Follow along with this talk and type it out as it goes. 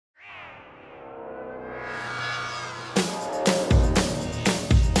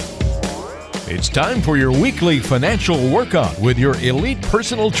It's time for your weekly financial workout with your elite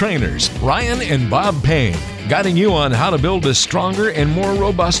personal trainers, Ryan and Bob Payne, guiding you on how to build a stronger and more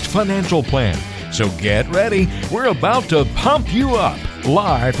robust financial plan. So get ready. We're about to pump you up.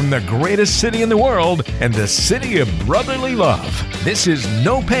 Live from the greatest city in the world and the city of brotherly love. This is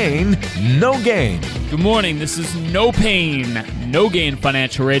No Pain, No Gain. Good morning. This is No Pain, No Gain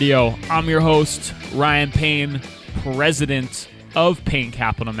Financial Radio. I'm your host, Ryan Payne, president of Payne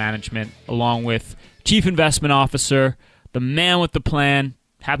Capital Management, along with Chief Investment Officer, the man with the plan,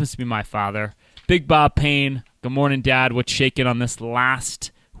 happens to be my father, Big Bob Payne. Good morning, Dad. What's shaking on this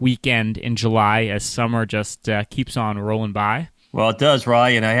last weekend in July as summer just keeps on rolling by? Well, it does,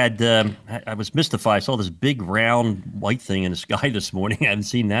 Ryan. I was mystified. I saw this big round white thing in the sky this morning. I haven't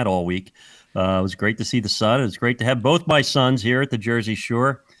seen that all week. It was great to see the sun. It was great to have both my sons here at the Jersey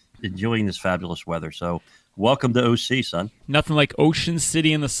Shore enjoying this fabulous weather. So welcome to OC, son. Nothing like Ocean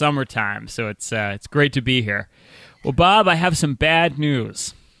City in the summertime, so it's great to be here. Well, Bob, I have some bad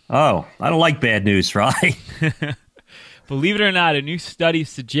news. Oh, I don't like bad news, right? Believe it or not, a new study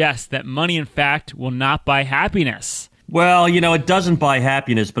suggests that money, in fact, will not buy happiness. Well, you know, it doesn't buy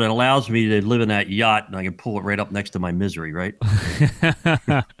happiness, but it allows me to live in that yacht, and I can pull it right up next to my misery, right?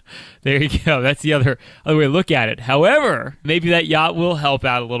 There you go. That's the other way to look at it. However, maybe that yacht will help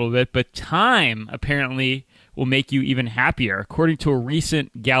out a little bit, but time apparently will make you even happier. According to a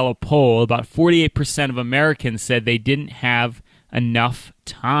recent Gallup poll, about 48% of Americans said they didn't have enough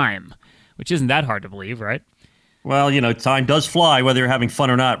time, which isn't that hard to believe, right? Well, you know, time does fly whether you're having fun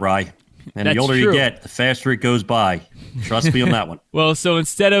or not, Rye. And That's the older true. you get, the faster it goes by. Trust me on that one. Well, so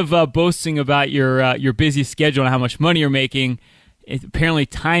instead of boasting about your busy schedule and how much money you're making, apparently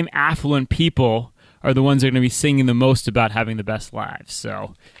time-affluent people are the ones that are going to be singing the most about having the best lives.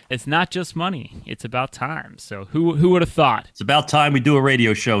 So it's not just money. It's about time. So who would have thought? It's about time we do a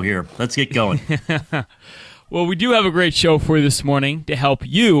radio show here. Let's get going. Well, we do have a great show for you this morning to help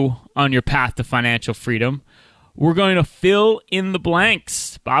you on your path to financial freedom. We're going to fill in the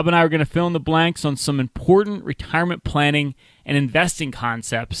blanks. Bob and I are going to fill in the blanks on some important retirement planning and investing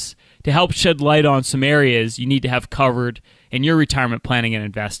concepts to help shed light on some areas you need to have covered in your retirement planning and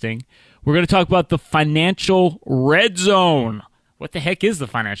investing. We're going to talk about the financial red zone. What the heck is the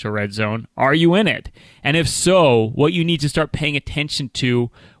financial red zone? Are you in it? And if so, what you need to start paying attention to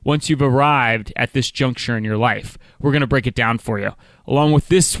once you've arrived at this juncture in your life. We're going to break it down for you. Along with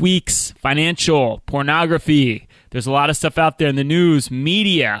this week's financial pornography. There's a lot of stuff out there in the news,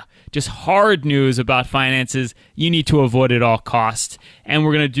 media, just hard news about finances you need to avoid at all costs. And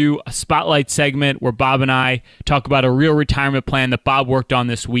we're going to do a spotlight segment where Bob and I talk about a real retirement plan that Bob worked on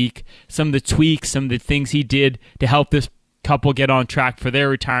this week, some of the tweaks, some of the things he did to help this couple get on track for their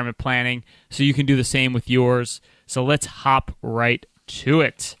retirement planning so you can do the same with yours. So let's hop right to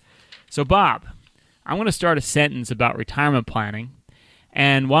it. So Bob, I'm going to start a sentence about retirement planning,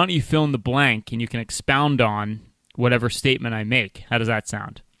 and why don't you fill in the blank and you can expound on whatever statement I make. How does that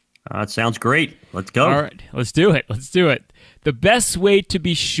sound? It sounds great. Let's go. All right, let's do it. Let's do it. The best way to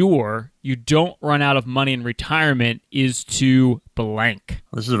be sure you don't run out of money in retirement is to blank.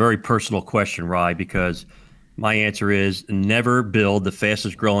 This is a very personal question, Rye, because my answer is never build the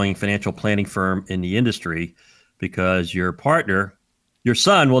fastest growing financial planning firm in the industry because your partner, your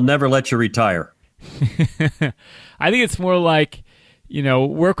son, will never let you retire. I think it's more like,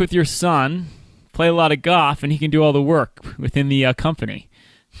 work with your son, play a lot of golf, and he can do all the work within the company.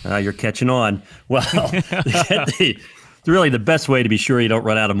 You're catching on. Well, really the best way to be sure you don't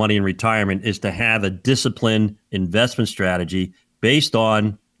run out of money in retirement is to have a disciplined investment strategy based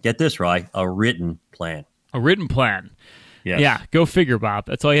on, get this right, a written plan. A written plan. Yes. Yeah, go figure, Bob.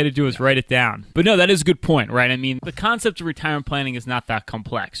 That's all you had to do is write it down. But no, that is a good point, right? I mean, the concept of retirement planning is not that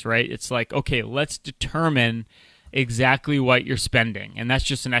complex, right? It's like, okay, let's determine exactly what you're spending. And that's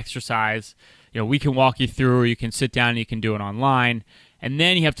just an exercise. We can walk you through, or you can sit down and you can do it online. And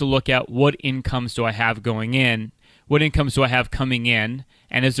then you have to look at what incomes do I have going in? What incomes do I have coming in?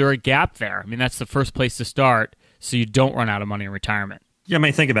 And is there a gap there? I mean, that's the first place to start so you don't run out of money in retirement. Yeah, I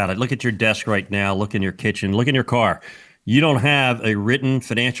mean, think about it. Look at your desk right now. Look in your kitchen. Look in your car. You don't have a written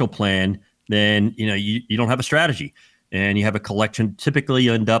financial plan, then you don't have a strategy. And you have a collection. Typically,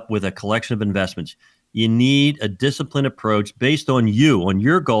 you end up with a collection of investments. You need a disciplined approach based on you, on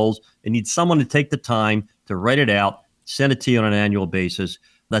your goals. You need someone to take the time to write it out, send it to you on an annual basis.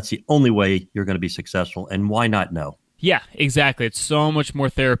 That's the only way you're going to be successful. And why not know? Yeah, exactly. It's so much more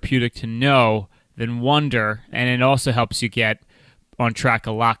therapeutic to know than wonder. And it also helps you get on track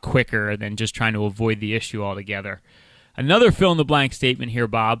a lot quicker than just trying to avoid the issue altogether. Another fill-in-the-blank statement here,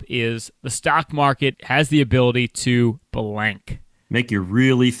 Bob, is the stock market has the ability to blank. make you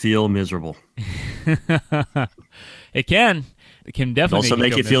really feel miserable. It can. It can definitely Also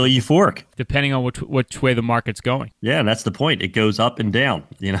make you feel euphoric. Depending on which way the market's going. Yeah, and that's the point. It goes up and down.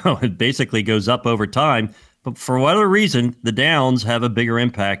 It basically goes up over time. But for whatever reason, the downs have a bigger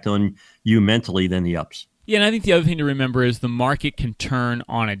impact on you mentally than the ups. Yeah, and I think the other thing to remember is the market can turn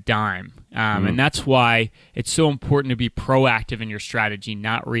on a dime. And that's why it's so important to be proactive in your strategy,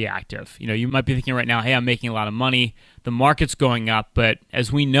 not reactive. You might be thinking right now, hey, I'm making a lot of money. The market's going up. But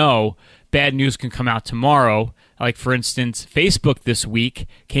as we know, bad news can come out tomorrow. Like, for instance, Facebook this week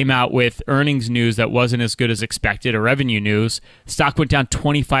came out with earnings news that wasn't as good as expected, or revenue news. Stock went down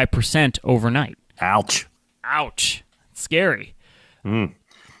 25% overnight. Ouch. It's scary.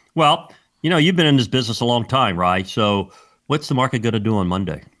 Well, you've been in this business a long time, right? So what's the market going to do on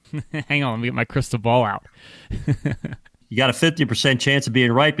Monday? Hang on, let me get my crystal ball out. You got a 50% chance of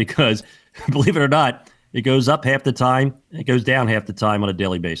being right because, believe it or not, it goes up half the time, it goes down half the time on a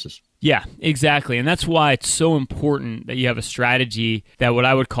daily basis. Yeah, exactly. And that's why it's so important that you have a strategy that what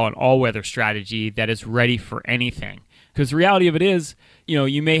I would call an all-weather strategy that is ready for anything. Because the reality of it is,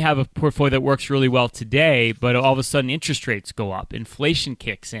 you may have a portfolio that works really well today, but all of a sudden interest rates go up, inflation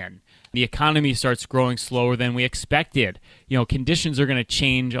kicks in, the economy starts growing slower than we expected. Conditions are going to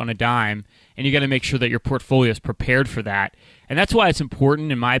change on a dime, and you got to make sure that your portfolio is prepared for that. And that's why it's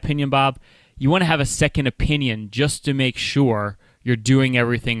important, in my opinion, Bob, you want to have a second opinion just to make sure you're doing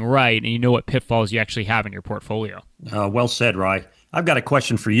everything right and you know what pitfalls you actually have in your portfolio. Well said, Rye. I've got a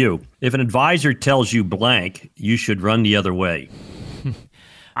question for you. If an advisor tells you blank, you should run the other way.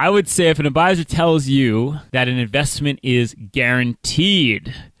 I would say if an advisor tells you that an investment is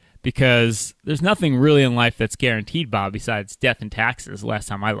guaranteed, because there's nothing really in life that's guaranteed, Bob, besides death and taxes, last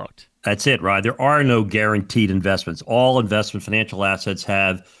time I looked. That's it, Rye. There are no guaranteed investments. All investment financial assets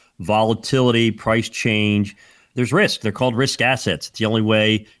have volatility, price change. There's risk. They're called risk assets. It's the only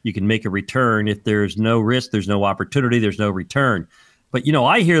way you can make a return. If there's no risk, there's no opportunity, there's no return. But,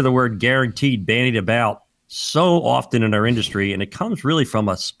 I hear the word guaranteed bandied about so often in our industry, and it comes really from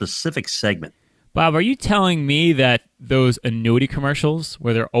a specific segment. Bob, are you telling me that those annuity commercials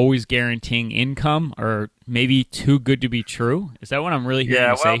where they're always guaranteeing income are maybe too good to be true? Is that what I'm really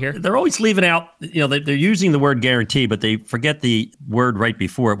hearing you say here? They're always leaving out, they're using the word guarantee, but they forget the word right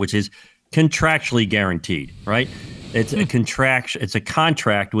before it, which is contractually guaranteed, right? It's a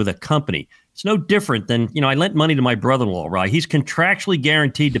contract with a company. It's no different than, I lent money to my brother-in-law, right? He's contractually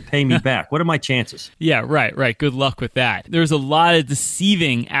guaranteed to pay me back. What are my chances? Yeah, right. Good luck with that. There's a lot of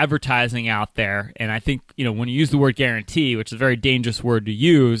deceiving advertising out there. And I think, when you use the word guarantee, which is a very dangerous word to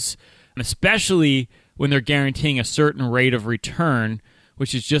use, especially when they're guaranteeing a certain rate of return,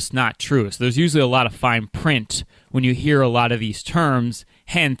 which is just not true. So there's usually a lot of fine print when you hear a lot of these terms.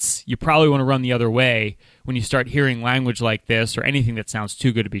 Hence, you probably want to run the other way when you start hearing language like this or anything that sounds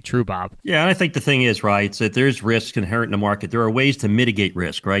too good to be true, Bob. Yeah, and I think the thing is, right, it's that there's risk inherent in the market. There are ways to mitigate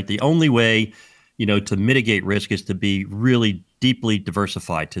risk, right? The only way, to mitigate risk is to be really deeply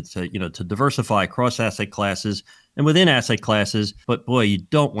diversified, to diversify across asset classes and within asset classes. But boy, you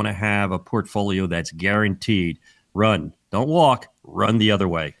don't want to have a portfolio that's guaranteed. Run. Don't walk. Run the other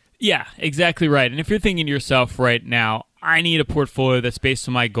way. Yeah, exactly right. And if you're thinking to yourself right now, I need a portfolio that's based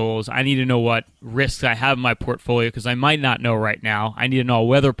on my goals. I need to know what risks I have in my portfolio because I might not know right now. I need to know a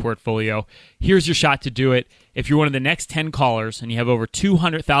weather portfolio. Here's your shot to do it. If you're one of the next 10 callers and you have over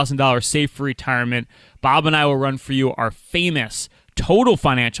 $200,000 saved for retirement, Bob and I will run for you our famous Total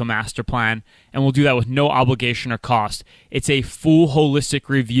Financial Master Plan, and we'll do that with no obligation or cost. It's a full holistic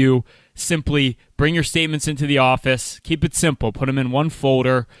review. Simply bring your statements into the office. Keep it simple. Put them in one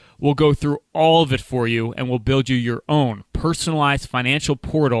folder. We'll go through all of it for you, and we'll build you your own personalized financial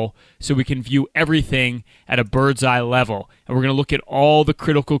portal so we can view everything at a bird's eye level. And we're going to look at all the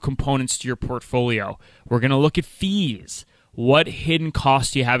critical components to your portfolio. We're going to look at fees. What hidden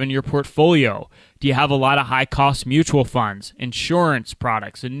costs do you have in your portfolio? Do you have a lot of high-cost mutual funds, insurance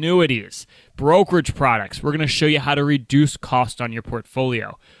products, annuities, brokerage products? We're going to show you how to reduce cost on your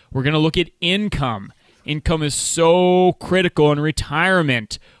portfolio. We're going to look at income. Income is so critical in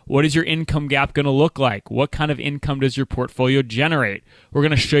retirement. What is your income gap going to look like? What kind of income does your portfolio generate? We're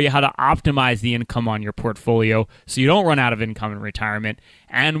going to show you how to optimize the income on your portfolio so you don't run out of income in retirement.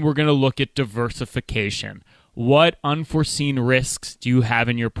 And we're going to look at diversification. What unforeseen risks do you have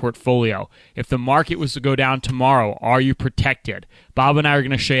in your portfolio? If the market was to go down tomorrow, are you protected? Bob and I are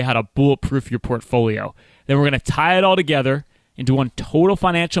going to show you how to bulletproof your portfolio. Then we're going to tie it all together into one total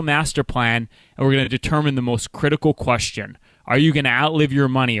financial master plan, and we're going to determine the most critical question. Are you going to outlive your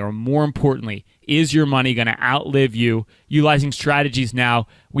money? Or more importantly, Is your money going to outlive you? Utilizing strategies now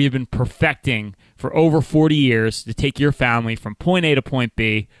we have been perfecting for over 40 years to take your family from point A to point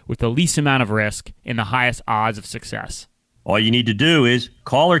B with the least amount of risk and the highest odds of success. All you need to do is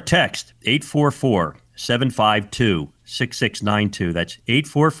call or text 844-752-6692. That's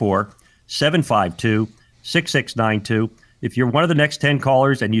 844-752-6692. If you're one of the next 10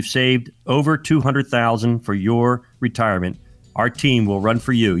 callers and you've saved over $200,000 for your retirement, our team will run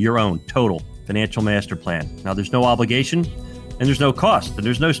for you your own total financial master plan. Now, there's no obligation and there's no cost and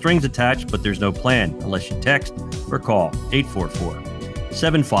there's no strings attached, but there's no plan unless you text or call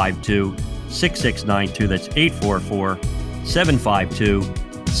 844-752-6692. That's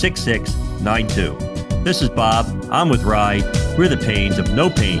 844-752-6692. This is Bob. I'm with Rye. We're the Paynes of No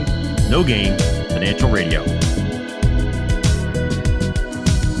Pain, No Gain Financial Radio.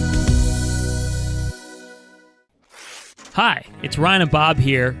 Hi, it's Ryan and Bob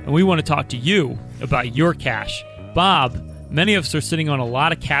here, and we want to talk to you about your cash. Bob, many of us are sitting on a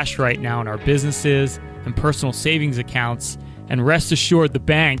lot of cash right now in our businesses and personal savings accounts, and rest assured the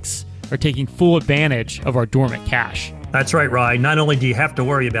banks are taking full advantage of our dormant cash. That's right, Ryan. Not only do you have to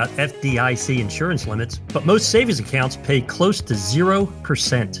worry about FDIC insurance limits, but most savings accounts pay close to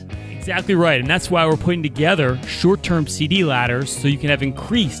 0%. Exactly right, and that's why we're putting together short-term CD ladders so you can have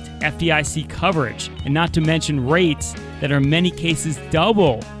increased FDIC coverage, and not to mention rates that are in many cases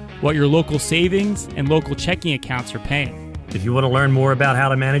double what your local savings and local checking accounts are paying. If you want to learn more about how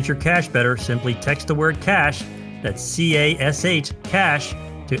to manage your cash better, simply text the word cash, that's C-A-S-H, cash,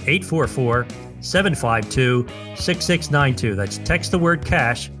 to 844-752-6692. That's text the word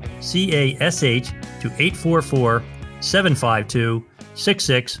cash, C-A-S-H, to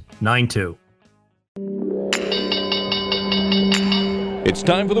 844-752-6692. It's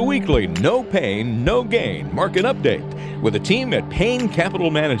time for the weekly No Pain, No Gain market update with the team at Payne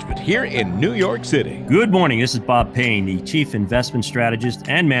Capital Management here in New York City. Good morning. This is Bob Payne, the Chief Investment Strategist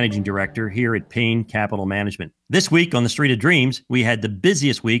and Managing Director here at Payne Capital Management. This week on the Street of Dreams, we had the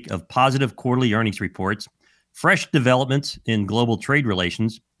busiest week of positive quarterly earnings reports, fresh developments in global trade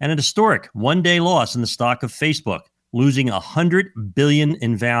relations, and an historic one-day loss in the stock of Facebook, losing $100 billion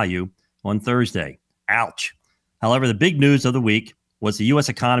in value on Thursday. Ouch. However, the big news of the week was the U.S.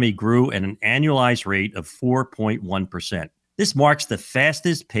 economy grew at an annualized rate of 4.1%. This marks the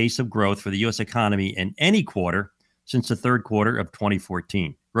fastest pace of growth for the U.S. economy in any quarter since the third quarter of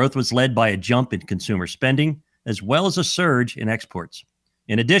 2014. Growth was led by a jump in consumer spending, as well as a surge in exports.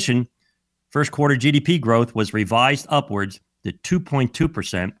 In addition, first quarter GDP growth was revised upwards to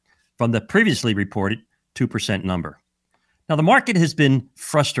 2.2% from the previously reported 2% number. Now, the market has been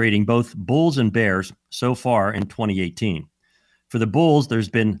frustrating both bulls and bears so far in 2018. For the bulls, there's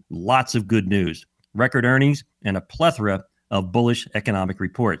been lots of good news, record earnings, and a plethora of bullish economic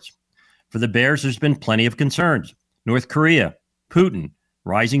reports. For the bears, there's been plenty of concerns. North Korea, Putin,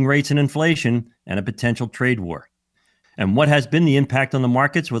 rising rates and inflation, and a potential trade war. And what has been the impact on the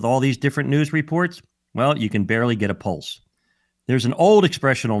markets with all these different news reports? Well, you can barely get a pulse. There's an old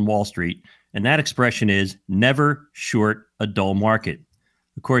expression on Wall Street, and that expression is never short a dull market.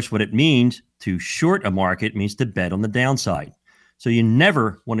 Of course, what it means to short a market means to bet on the downside. So you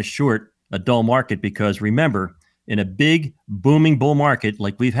never want to short a dull market because remember, in a big booming bull market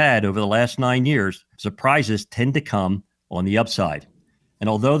like we've had over the last 9 years, surprises tend to come on the upside. And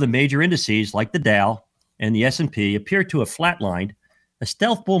although the major indices like the Dow and the S&P appear to have flatlined, a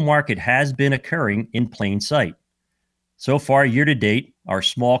stealth bull market has been occurring in plain sight. So far, year to date, our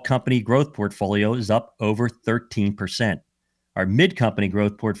small company growth portfolio is up over 13%. Our mid-company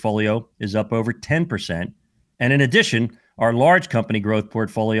growth portfolio is up over 10%. And in addition, our large company growth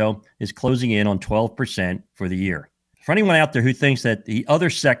portfolio is closing in on 12% for the year. For anyone out there who thinks that the other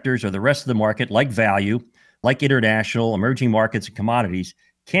sectors or the rest of the market, like value, like international, emerging markets, and commodities,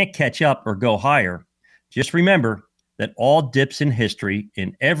 can't catch up or go higher, just remember that all dips in history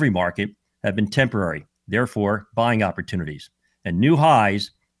in every market have been temporary, therefore buying opportunities, and new highs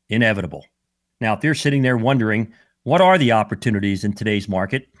inevitable. Now, if you're sitting there wondering, what are the opportunities in today's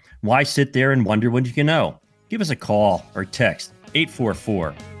market? Why sit there and wonder when you can know? Give us a call or text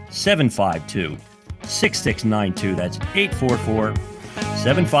 844-752-6692. That's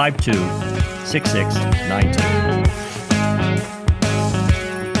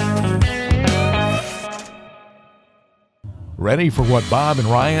Ready for what Bob and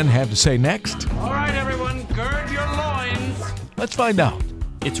Ryan have to say next? All right, everyone, gird your loins. Let's find out.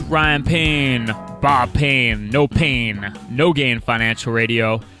 It's Ryan Payne, Bob Payne, No Pain, No Gain Financial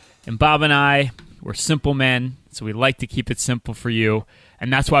Radio. And Bob and I, we're simple men, so we like to keep it simple for you.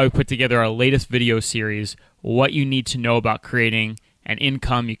 And that's why we put together our latest video series, What You Need to Know About Creating and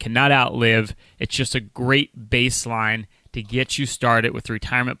income you cannot outlive. It's just a great baseline to get you started with the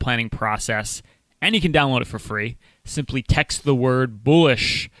retirement planning process, and you can download it for free. Simply text the word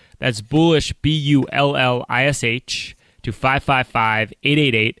bullish. That's bullish, BULLISH, to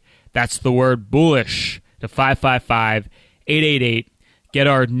 555-888. That's the word bullish to 555-888. Get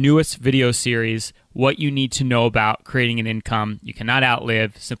our newest video series, What You Need to Know About Creating an Income You Cannot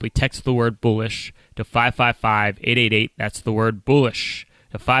Outlive. Simply text the word bullish to 555-888. That's the word bullish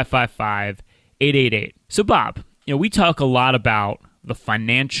to 555-888. So, Bob, we talk a lot about the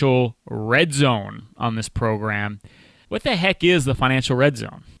financial red zone on this program. What the heck is the financial red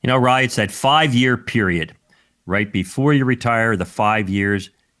zone? Ryan, it's that 5-year period right before you retire, the 5 years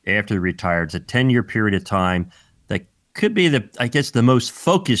after you retire. It's a 10-year period of time that could be the most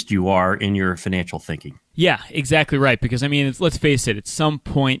focused you are in your financial thinking. Yeah, exactly right. Because, let's face it, at some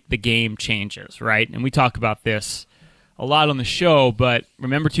point the game changes, right? And we talk about this a lot on the show, but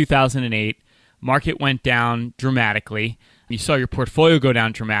remember 2008, market went down dramatically. You saw your portfolio go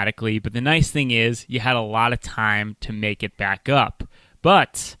down dramatically, but the nice thing is you had a lot of time to make it back up.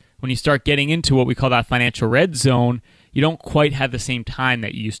 But when you start getting into what we call that financial red zone, you don't quite have the same time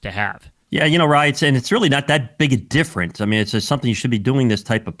that you used to have. Yeah, right. And it's really not that big a difference. It's just something you should be doing this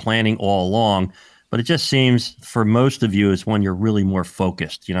type of planning all along. But it just seems for most of you is when you're really more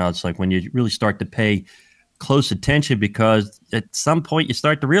focused. It's like when you really start to pay close attention, because at some point you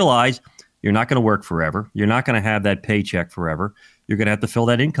start to realize you're not going to work forever. You're not going to have that paycheck forever. You're going to have to fill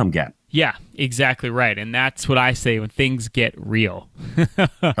that income gap. Yeah, exactly right. And that's what I say when things get real.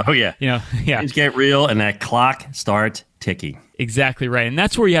 Oh, yeah. Yeah. Things get real and that clock starts ticking. Exactly right. And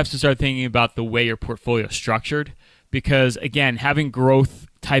that's where you have to start thinking about the way your portfolio is structured. Because, again, having growth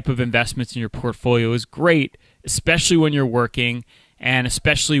type of investments in your portfolio is great, especially when you're working and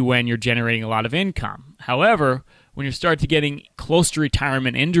especially when you're generating a lot of income. However, when you start to getting close to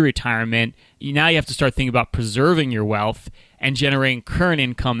retirement, into retirement, now you have to start thinking about preserving your wealth and generating current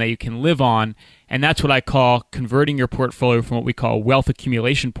income that you can live on. And that's what I call converting your portfolio from what we call a wealth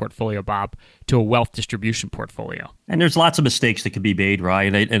accumulation portfolio, Bob, to a wealth distribution portfolio. And there's lots of mistakes that could be made,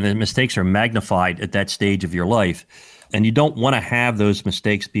 right? And the mistakes are magnified at that stage of your life. And you don't want to have those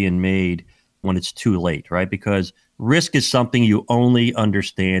mistakes being made when it's too late, right? Because risk is something you only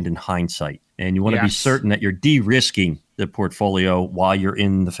understand in hindsight. And you want to be certain that you're de-risking the portfolio while you're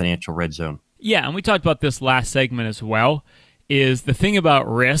in the financial red zone. Yeah, and we talked about this last segment as well, is the thing about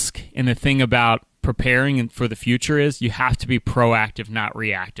risk and the thing about preparing for the future is you have to be proactive, not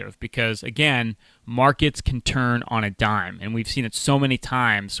reactive. Because, again, markets can turn on a dime. And we've seen it so many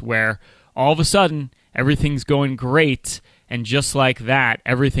times where all of a sudden everything's going great, and just like that,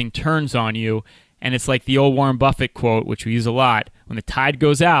 everything turns on you. And it's like the old Warren Buffett quote, which we use a lot, when the tide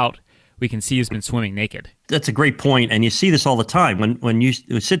goes out, we can see who's been swimming naked. That's a great point. And you see this all the time. When you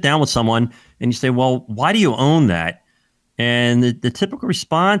sit down with someone and you say, well, why do you own that? And the typical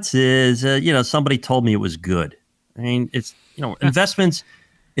response is, somebody told me it was good. It's, investments,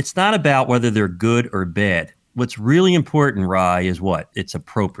 it's not about whether they're good or bad. What's really important, Rye, is what? It's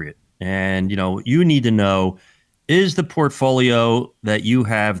appropriate. And, you need to know, is the portfolio that you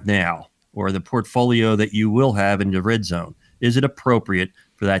have now or the portfolio that you will have in the red zone, is it appropriate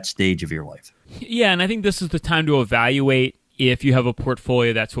for that stage of your life? Yeah, and I think this is the time to evaluate if you have a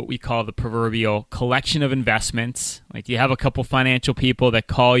portfolio that's what we call the proverbial collection of investments. Like, do you have a couple financial people that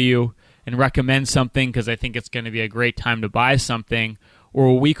call you and recommend something because I think it's going to be a great time to buy something,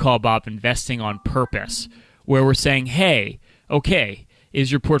 or what we call, Bob, investing on purpose, where we're saying, hey, okay, is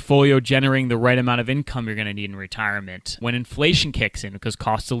your portfolio generating the right amount of income you're going to need in retirement when inflation kicks in, because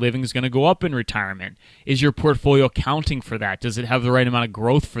cost of living is going to go up in retirement? Is your portfolio accounting for that? Does it have the right amount of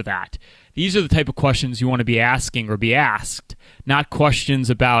growth for that? These are the type of questions you want to be asking or be asked, not questions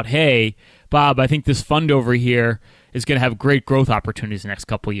about, hey, Bob, I think this fund over here is going to have great growth opportunities in the next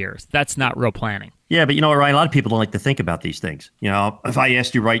couple of years. That's not real planning. Yeah, but Ryan, a lot of people don't like to think about these things. If I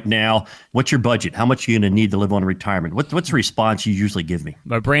asked you right now, what's your budget? How much are you going to need to live on retirement? What's the response you usually give me?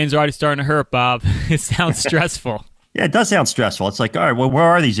 My brain's already starting to hurt, Bob. It sounds stressful. Yeah, it does sound stressful. It's like, all right, well, where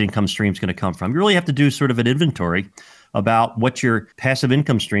are these income streams going to come from? You really have to do sort of an inventory about what your passive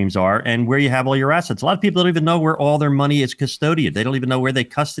income streams are and where you have all your assets. A lot of people don't even know where all their money is custodied. They don't even know where they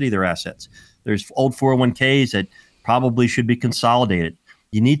custody their assets. There's old 401ks that probably should be consolidated.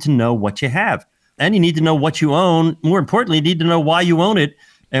 You need to know what you have, and you need to know what you own. More importantly, you need to know why you own it.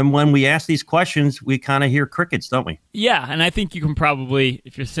 And when we ask these questions, we kind of hear crickets, don't we? Yeah, and I think you can probably,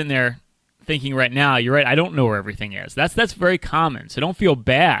 if you're sitting there thinking right now, you're right, I don't know where everything is. That's very common. So don't feel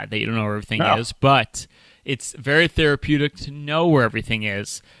bad that you don't know where everything is, but it's very therapeutic to know where everything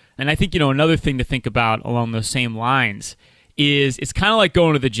is. And I think, another thing to think about along those same lines is it's kind of like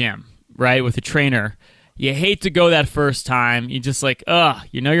going to the gym, right, with a trainer. You hate to go that first time. You just like,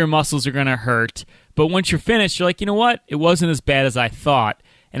 your muscles are going to hurt. But once you're finished, you're like, you know what? It wasn't as bad as I thought.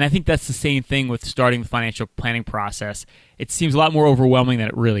 And I think that's the same thing with starting the financial planning process. It seems a lot more overwhelming than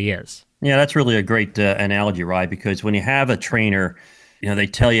it really is. Yeah, that's really a great analogy, right? Because when you have a trainer, they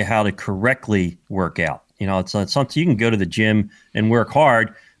tell you how to correctly work out. It's something you can go to the gym and work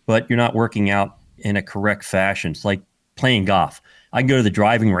hard, but you're not working out in a correct fashion. It's like playing golf. I can go to the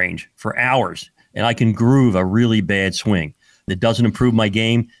driving range for hours and I can groove a really bad swing. It doesn't improve my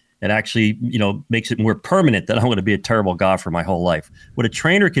game. It actually, makes it more permanent that I'm going to be a terrible golfer my whole life. What a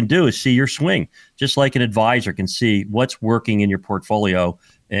trainer can do is see your swing, just like an advisor can see what's working in your portfolio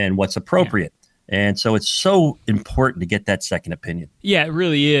and what's appropriate. Yeah. And so it's so important to get that second opinion. Yeah, it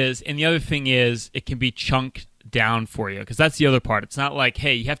really is. And the other thing is it can be chunked down for you, because that's the other part. It's not like,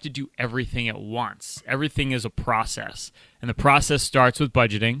 hey, you have to do everything at once. Everything is a process. And the process starts with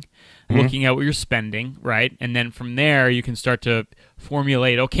budgeting, looking at what you're spending, right? And then from there, you can start to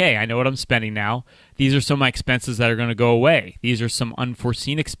formulate, okay, I know what I'm spending now. These are some of my expenses that are going to go away. These are some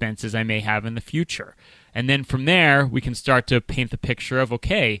unforeseen expenses I may have in the future. And then from there, we can start to paint the picture of,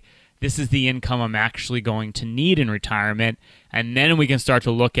 okay, this is the income I'm actually going to need in retirement. And then we can start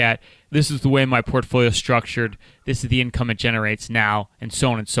to look at, this is the way my portfolio is structured. This is the income it generates now, and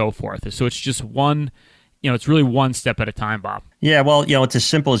so on and so forth. So it's just one, it's really one step at a time, Bob. Yeah, well, it's as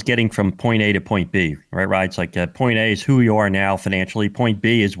simple as getting from point A to point B, right? It's like point A is who you are now financially. Point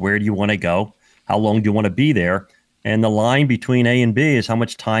B is where do you want to go? How long do you want to be there? And the line between A and B is how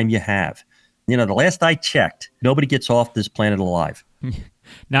much time you have. The last I checked, nobody gets off this planet alive.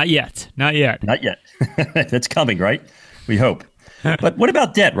 Not yet. Not yet. That's coming, right? We hope. But what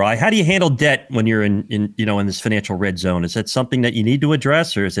about debt, Rye? How do you handle debt when you're in this financial red zone? Is that something that you need to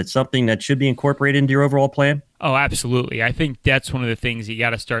address, or is it something that should be incorporated into your overall plan? Oh, absolutely. I think debt's one of the things you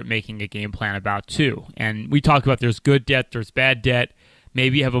got to start making a game plan about too. And we talk about there's good debt, there's bad debt.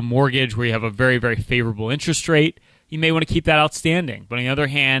 Maybe you have a mortgage where you have a very, very favorable interest rate. You may want to keep that outstanding. But on the other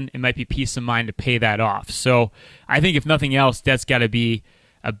hand, it might be peace of mind to pay that off. So I think if nothing else, debt's got to be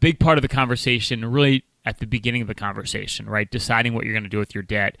a big part of the conversation, really at the beginning of the conversation, right? Deciding what you're going to do with your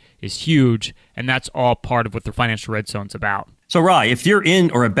debt is huge, and that's all part of what the financial red zone's about. So, Rye, if you're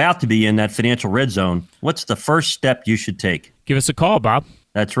in or about to be in that financial red zone, what's the first step you should take? Give us a call, Bob.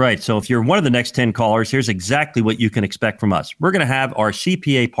 That's right. So if you're one of the next 10 callers, here's exactly what you can expect from us. We're going to have our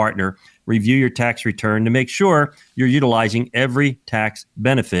CPA partner review your tax return to make sure you're utilizing every tax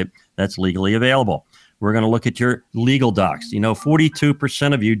benefit that's legally available. We're going to look at your legal docs.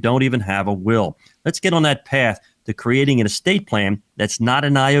 42% of you don't even have a will. Let's get on that path to creating an estate plan that's not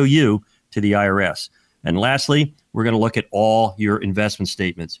an IOU to the IRS. And lastly, we're going to look at all your investment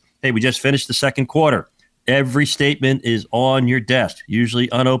statements. Hey, we just finished the second quarter. Every statement is on your desk, usually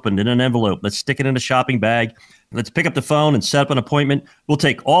unopened in an envelope. Let's stick it in a shopping bag. Let's pick up the phone and set up an appointment. We'll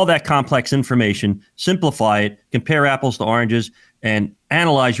take all that complex information, simplify it, compare apples to oranges, and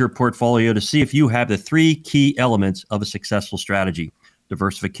analyze your portfolio to see if you have the three key elements of a successful strategy: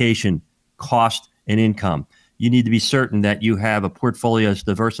 diversification, cost, and income. You need to be certain that you have a portfolio that's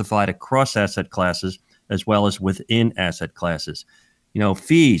diversified across asset classes as well as within asset classes.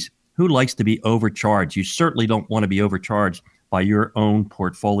 Fees. Who likes to be overcharged? You certainly don't want to be overcharged by your own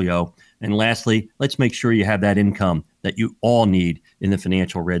portfolio. And lastly, let's make sure you have that income that you all need in the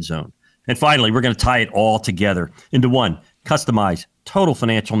financial red zone. And finally, we're going to tie it all together into one customized total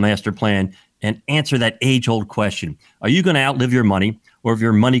financial master plan and answer that age-old question. Are you going to outlive your money, or is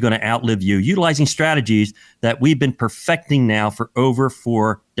your money going to outlive you? Utilizing strategies that we've been perfecting now for over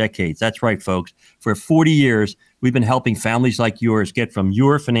 4 decades. That's right, folks. For 40 years, we've been helping families like yours get from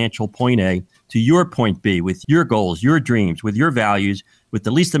your financial point A to your point B with your goals, your dreams, with your values, with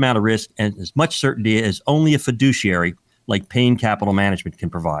the least amount of risk and as much certainty as only a fiduciary like Payne Capital Management can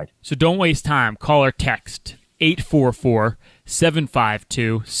provide. So don't waste time. Call or text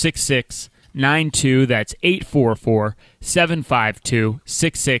 844-752-6692. That's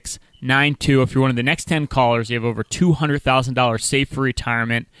 844-752-6692. If you're one of the next 10 callers, you have over $200,000 saved for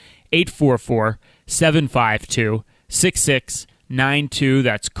retirement. 844-752-6692.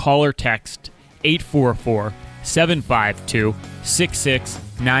 That's call or text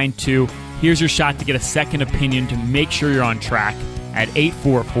 844-752-6692. Here's your shot to get a second opinion to make sure you're on track at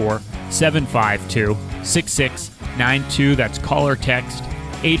 844-752-6692. That's call or text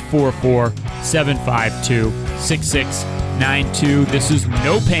 844-752-6692. This is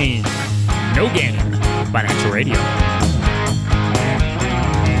No Pain, No Gain Financial Radio.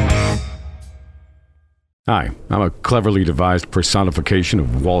 Hi, I'm a cleverly devised personification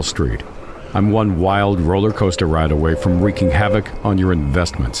of Wall Street. I'm one wild roller coaster ride away from wreaking havoc on your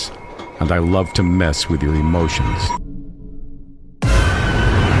investments, and I love to mess with your emotions.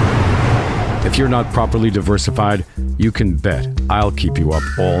 If you're not properly diversified, you can bet I'll keep you up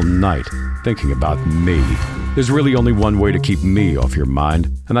all night thinking about me. There's really only one way to keep me off your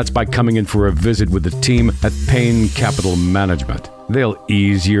mind, and that's by coming in for a visit with the team at Payne Capital Management. They'll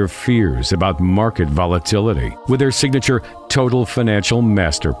ease your fears about market volatility with their signature Total Financial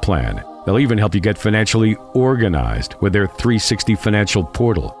Master Plan. They'll even help you get financially organized with their 360 financial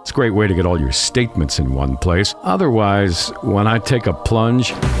portal. It's a great way to get all your statements in one place. Otherwise, when I take a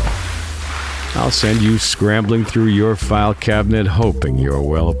plunge, I'll send you scrambling through your file cabinet hoping you're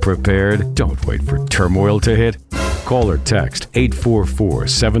well prepared. Don't wait for turmoil to hit. Call or text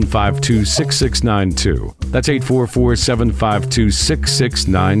 844-752-6692. That's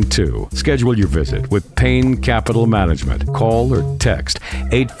 844-752-6692. Schedule your visit with Payne Capital Management. Call or text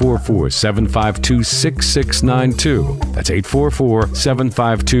 844-752-6692. That's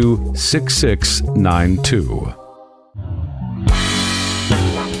 844-752-6692.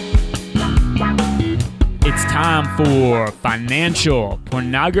 It's time for Financial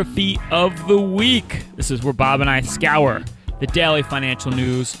Pornography of the Week. This is where Bob and I scour the daily financial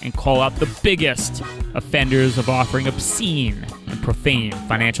news and call out the biggest offenders of offering obscene and profane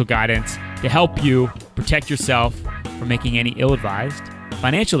financial guidance to help you protect yourself from making any ill-advised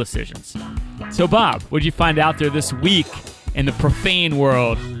financial decisions. So, Bob, what did you find out there this week in the profane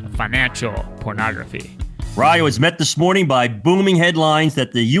world of financial pornography? Ryan was met this morning by booming headlines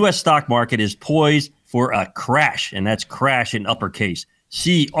that the U.S. stock market is poised for a crash, and that's crash in uppercase.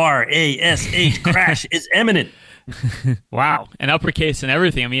 C-R-A-S-H, crash is imminent. Wow, and uppercase and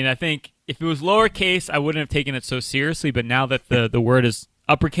everything. I mean, I think if it was lowercase, I wouldn't have taken it so seriously, but now that the word is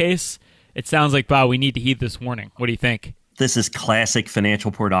uppercase, it sounds like, Bob, we need to heed this warning. What do you think? This is classic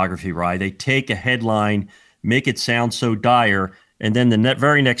financial pornography, Ryan. They take a headline, make it sound so dire, and then the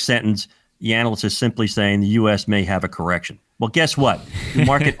very next sentence, the analyst is simply saying the U.S. may have a correction. Well, guess what? The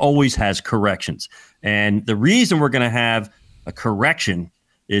market always has corrections. And the reason we're going to have a correction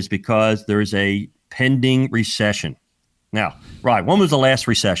is because there's a pending recession. Now, Ryan, when was the last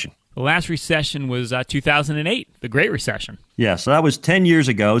recession? The last recession was 2008, the Great Recession. Yeah, so that was 10 years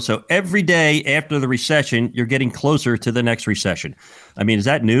ago. So every day after the recession, you're getting closer to the next recession. I mean, is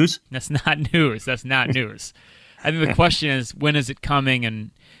that news? That's not news. That's not news. I think the question is, when is it coming and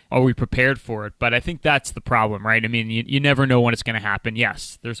are we prepared for it? But I think that's the problem, right? I mean, you never know when it's going to happen.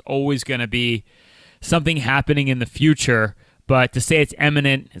 Yes, there's always going to be something happening in the future, but to say it's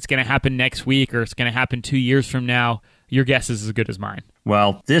imminent, it's going to happen next week, or it's going to happen 2 years from now, your guess is as good as mine.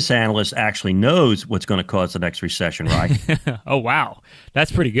 Well, this analyst actually knows what's going to cause the next recession, right? Oh, wow.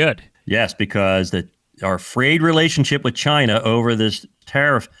 That's pretty good. Yes, because our frayed relationship with China over this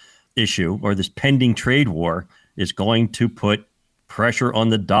tariff issue or this pending trade war is going to put pressure on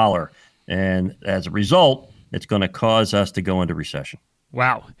the dollar. And as a result, it's going to cause us to go into recession.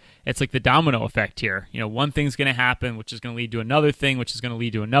 Wow. It's like the domino effect here. You know, one thing's going to happen, which is going to lead to another thing, which is going to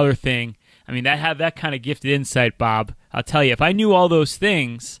lead to another thing. I mean, that kind of gifted insight, Bob. I'll tell you, if I knew all those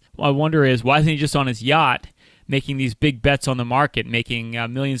things, what I wonder is, why isn't he just on his yacht making these big bets on the market, making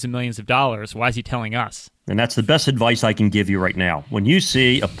millions and millions of dollars? Why is he telling us? And that's the best advice I can give you right now. When you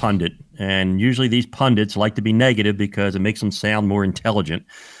see a pundit, and usually these pundits like to be negative because it makes them sound more intelligent,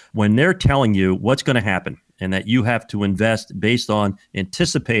 when they're telling you what's going to happen and that you have to invest based on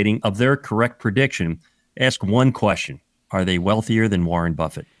anticipating of their correct prediction, ask one question. Are they wealthier than Warren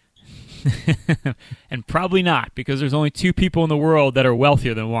Buffett? And probably not, because there's only two people in the world that are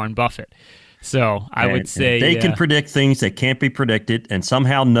wealthier than Warren Buffett. So I would say if they can predict things that can't be predicted and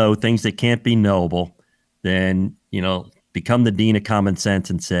somehow know things that can't be knowable, then, become the dean of common sense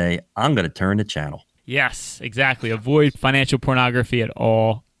and say, I'm going to turn the channel. Yes, exactly. Avoid financial pornography at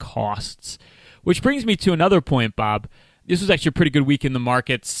all costs. Which brings me to another point, Bob. This was actually a pretty good week in the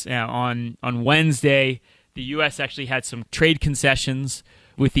markets. On Wednesday, the U.S. actually had some trade concessions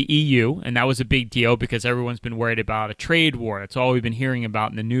with the EU, and that was a big deal because everyone's been worried about a trade war. That's all we've been hearing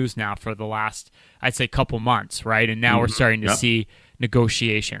about in the news now for the last, I'd say, couple months, right? And now we're starting to see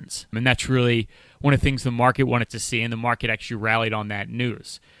negotiations. And that's really one of the things the market wanted to see, and the market actually rallied on that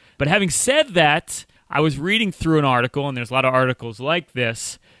news. But having said that, I was reading through an article, and there's a lot of articles like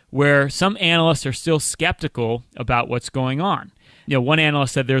this, where some analysts are still skeptical about what's going on. One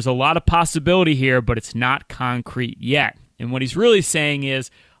analyst said there's a lot of possibility here, but it's not concrete yet. And what he's really saying is,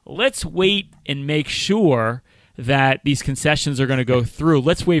 let's wait and make sure that these concessions are going to go through.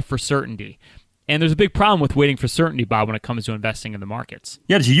 Let's wait for certainty. And there's a big problem with waiting for certainty, Bob, when it comes to investing in the markets.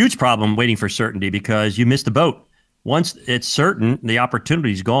 Yeah, there's a huge problem waiting for certainty because you missed the boat. once it's certain, the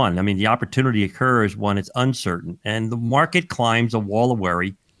opportunity's gone. I mean, the opportunity occurs when it's uncertain, and the market climbs a wall of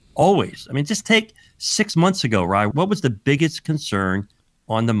worry always. I mean, just take 6 months ago, Ryan. What was the biggest concern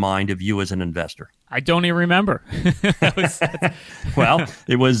on the mind of you as an investor? I don't even remember. Well,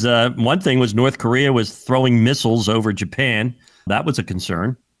 it was one thing was North Korea was throwing missiles over Japan. That was a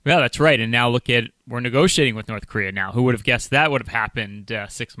concern. Yeah, that's right. And now look at, we're negotiating with North Korea now. Who would have guessed that would have happened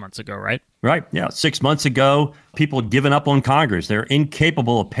 6 months ago, right? Right. Yeah. 6 months ago, people had given up on Congress. They're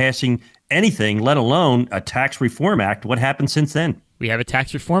incapable of passing anything, let alone a tax reform act. What happened since then? We have a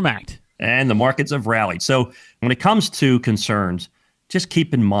tax reform act. And the markets have rallied. So when it comes to concerns, just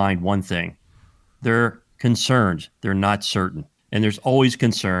keep in mind one thing. They're concerns. They're not certain. And there's always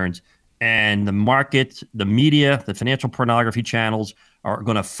concerns. And the market, the media, the financial pornography channels are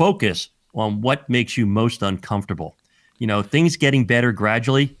going to focus on what makes you most uncomfortable. You know, things getting better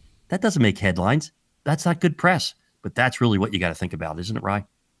gradually, that doesn't make headlines. That's not good press. But that's really what you got to think about, isn't it, Ryan?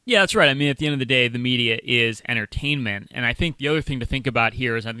 Yeah, that's right. I mean, at the end of the day, the media is entertainment. And I think the other thing to think about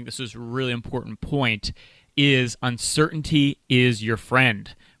here is, I think this is a really important point, is uncertainty is your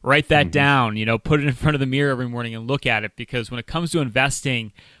friend. Write that down, put it in front of the mirror every morning and look at it, because when it comes to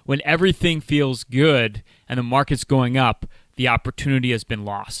investing, when everything feels good and the market's going up, the opportunity has been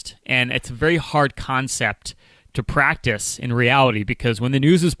lost. And it's a very hard concept to practice in reality, because when the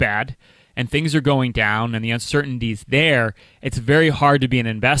news is bad and things are going down and the uncertainty's there, it's very hard to be an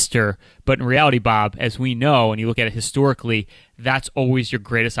investor. But in reality, Bob, as we know, and you look at it historically, that's always your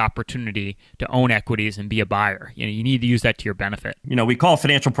greatest opportunity to own equities and be a buyer. You need to use that to your benefit. We call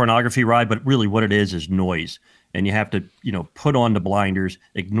financial pornography, right? But really what it is noise. And you have to, put on the blinders,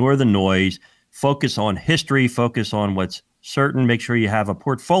 ignore the noise, focus on history, focus on what's certain, make sure you have a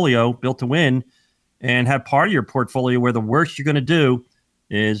portfolio built to win, and have part of your portfolio where the worst you're going to do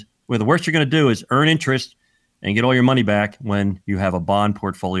is earn interest and get all your money back when you have a bond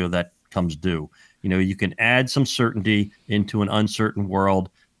portfolio that comes due. You can add some certainty into an uncertain world,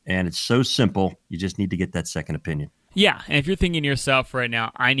 and it's so simple. You just need to get that second opinion. Yeah, and if you're thinking to yourself right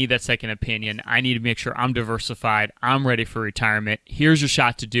now, I need that second opinion, I need to make sure I'm diversified, I'm ready for retirement, here's your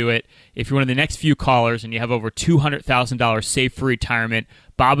shot to do it. If you're one of the next few callers and you have over $200,000 saved for retirement,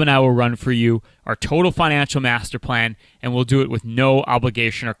 Bob and I will run for you our total financial master plan, and we'll do it with no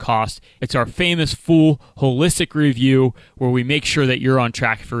obligation or cost. It's our famous full holistic review where we make sure that you're on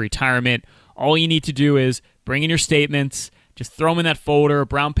track for retirement. All you need to do is bring in your statements, just throw them in that folder, a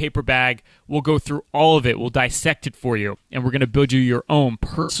brown paper bag. We'll go through all of it. We'll dissect it for you. And we're going to build you your own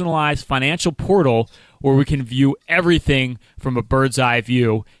personalized financial portal where we can view everything from a bird's eye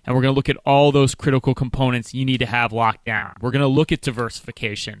view. And we're going to look at all those critical components you need to have locked down. We're going to look at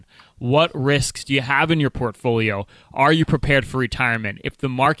diversification. What risks do you have in your portfolio? Are you prepared for retirement? If the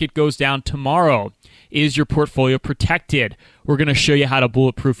market goes down tomorrow, is your portfolio protected? We're going to show you how to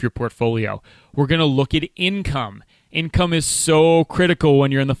bulletproof your portfolio. We're going to look at income. Income is so critical when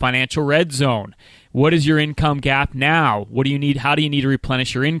you're in the financial red zone. What is your income gap now? What do you need? How do you need to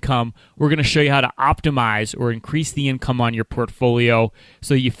replenish your income? We're going to show you how to optimize or increase the income on your portfolio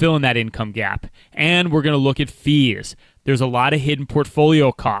so you fill in that income gap. And we're going to look at fees. There's a lot of hidden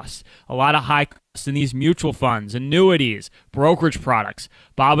portfolio costs, a lot of high costs in these mutual funds, annuities, brokerage products.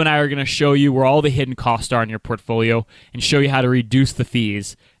 Bob and I are going to show you where all the hidden costs are in your portfolio and show you how to reduce the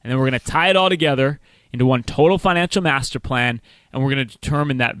fees. And then we're going to tie it all together into one total financial master plan, and we're going to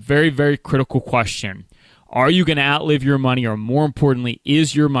determine that very, very critical question. Are you going to outlive your money, or more importantly,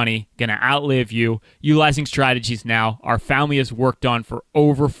 is your money going to outlive you? Utilizing strategies now our family has worked on for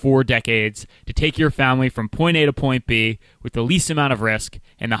over 4 decades to take your family from point A to point B with the least amount of risk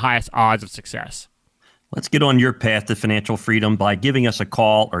and the highest odds of success. Let's get on your path to financial freedom by giving us a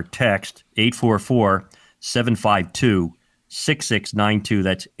call or text 844-752-6692.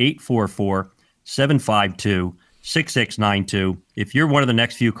 That's 844-752-6692. If you're one of the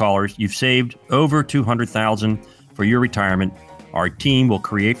next few callers, you've saved over $200,000 for your retirement. Our team will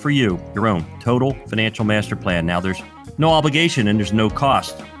create for you your own total financial master plan. Now, there's no obligation and there's no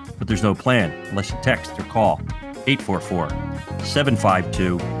cost, but there's no plan unless you text or call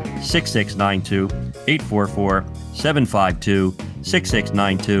 844-752-6692.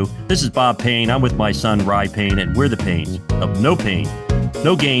 844-752-6692. This is Bob Payne. I'm with my son, Rye Payne, and we're the Paynes of No Pain,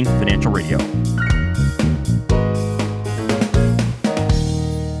 No Gain Financial Radio.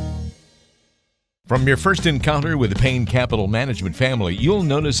 From your first encounter with the Payne Capital Management family, you'll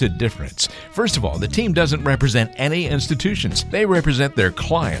notice a difference. First of all, the team doesn't represent any institutions. They represent their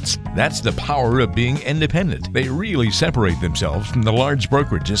clients. That's the power of being independent. They really separate themselves from the large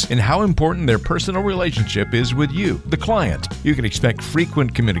brokerages in how important their personal relationship is with you, the client. You can expect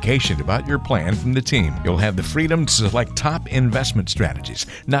frequent communication about your plan from the team. You'll have the freedom to select top investment strategies,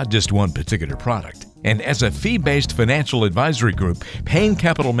 not just one particular product. And as a fee-based financial advisory group, Payne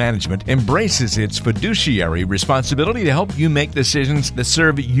Capital Management embraces its fiduciary responsibility to help you make decisions that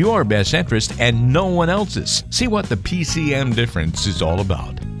serve your best interest and no one else's. See what the PCM difference is all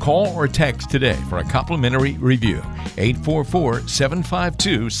about. Call or text today for a complimentary review.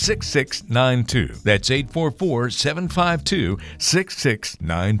 844-752-6692. That's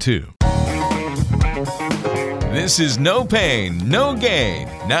 844-752-6692. This is No Pain, No Gain.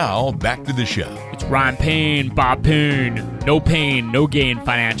 Now, back to the show. It's Ryan Payne, Bob Payne, No Pain, No Gain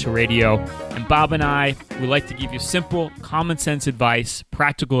Financial Radio. And Bob and I would like to give you simple, common sense advice,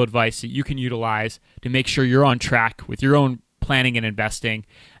 practical advice that you can utilize to make sure you're on track with your own planning and investing.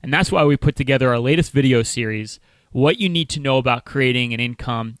 And that's why we put together our latest video series, What You Need to Know About Creating an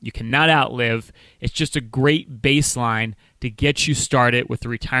Income You Cannot Outlive. It's just a great baseline to get you started with the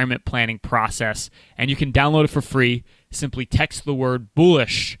retirement planning process. And you can download it for free. Simply text the word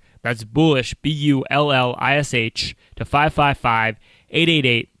bullish. That's bullish, B-U-L-L-I-S-H, to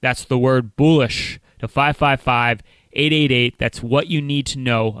 555-888. That's the word bullish, to 555-888. That's what you need to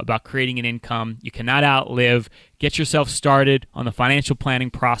know about creating an income you cannot outlive. Get yourself started on the financial planning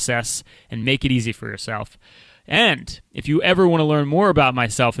process and make it easy for yourself. And if you ever want to learn more about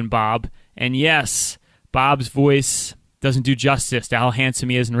myself and Bob, and yes, Bob's voice doesn't do justice to how handsome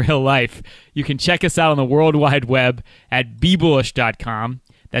he is in real life, you can check us out on the World Wide Web at BeBullish.com.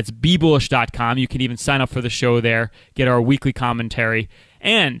 That's BeBullish.com. You can even sign up for the show there, get our weekly commentary.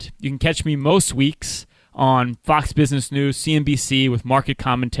 And you can catch me most weeks on Fox Business News, CNBC with market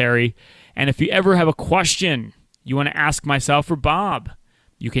commentary. And if you ever have a question you want to ask myself or Bob,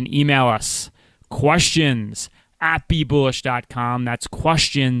 you can email us, questions@BeBullish.com. That's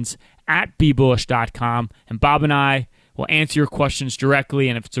questions@BeBullish.com. And Bob and I will answer your questions directly.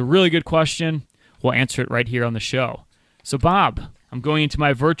 And if it's a really good question, we'll answer it right here on the show. So, Bob, I'm going into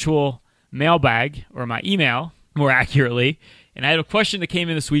my virtual mailbag, or my email, more accurately, and I had a question that came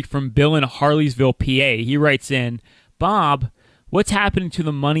in this week from Bill in Harleysville, PA. He writes in, Bob, what's happening to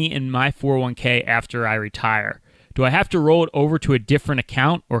the money in my 401k after I retire? Do I have to roll it over to a different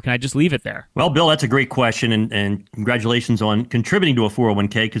account, or can I just leave it there? Well, Bill, that's a great question, and congratulations on contributing to a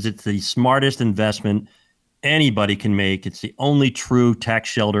 401k, because it's the smartest investment anybody can make. It's the only true tax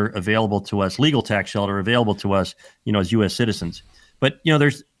shelter available to us, legal tax shelter available to us, as U.S. citizens. But,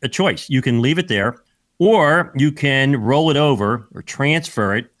 there's a choice. You can leave it there, or you can roll it over or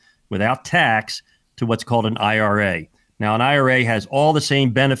transfer it without tax to what's called an IRA. Now, an IRA has all the same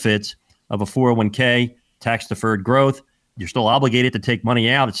benefits of a 401k, tax-deferred growth. You're still obligated to take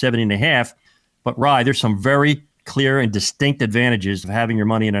money out at 70.5. But, Rye, there's some very clear and distinct advantages of having your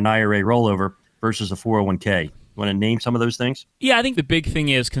money in an IRA rollover versus a 401k. You want to name some of those things? Yeah, I think the big thing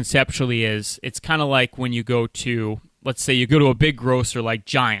is conceptually is it's kind of like when you go to, let's say you go to a big grocer like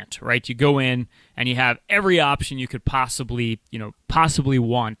Giant, right? You go in and you have every option you could possibly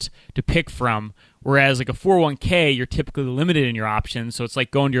want to pick from. Whereas like a 401k, you're typically limited in your options. So it's like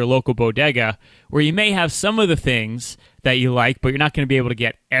going to your local bodega where you may have some of the things that you like, but you're not going to be able to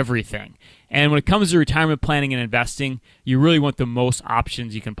get everything. And when it comes to retirement planning and investing, you really want the most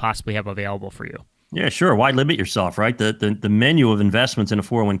options you can possibly have available for you. Yeah, sure. Why limit yourself, right? The menu of investments in a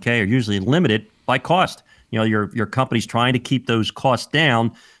 401k are usually limited by cost. Your company's trying to keep those costs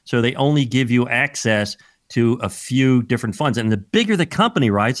down, so they only give you access to a few different funds. And the bigger the company,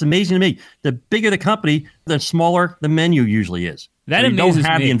 right? It's amazing to me. The bigger the company, the smaller the menu usually is. That so you amazes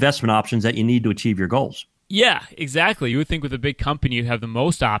don't have me. the investment options that you need to achieve your goals. Yeah, exactly. You would think with a big company you have the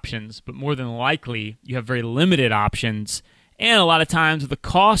most options, but more than likely you have very limited options. And a lot of times the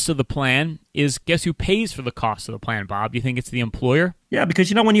cost of the plan is, guess who pays for the cost of the plan, Bob? Do you think it's the employer? Yeah,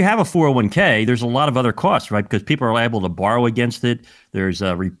 because, when you have a 401k, there's a lot of other costs, right? Because people are able to borrow against it. There's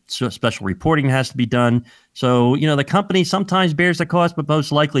special reporting has to be done. So, the company sometimes bears the cost, but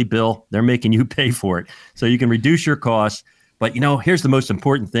most likely, Bill, they're making you pay for it. So you can reduce your costs. But, here's the most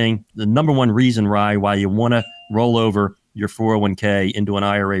important thing. The number one reason, Rye, why you want to roll over your 401k into an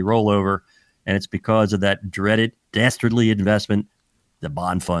IRA rollover, and it's because of that dreaded, dastardly investment, the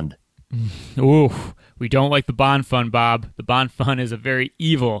bond fund. Ooh, we don't like the bond fund, Bob. The bond fund is a very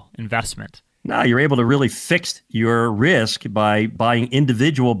evil investment. No, you're able to really fix your risk by buying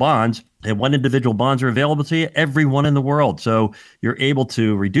individual bonds. And what individual bonds are available to you? Every one in the world. So you're able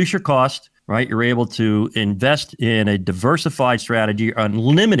to reduce your cost, right? You're able to invest in a diversified strategy,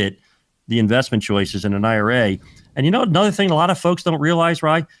 unlimited the investment choices in an IRA. And another thing a lot of folks don't realize,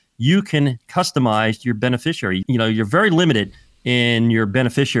 right? You can customize your beneficiary. You're very limited in your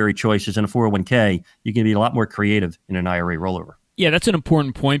beneficiary choices in a 401k. You can be a lot more creative in an IRA rollover. Yeah, that's an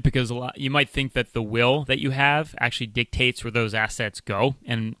important point because you might think that the will that you have actually dictates where those assets go.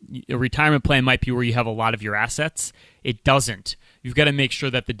 And a retirement plan might be where you have a lot of your assets. It doesn't. You've got to make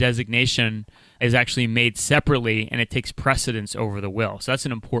sure that the designation is actually made separately and it takes precedence over the will. So that's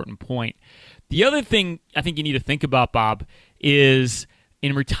an important point. The other thing I think you need to think about, Bob, is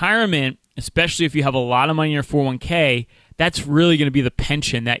in retirement, especially if you have a lot of money in your 401k, that's really going to be the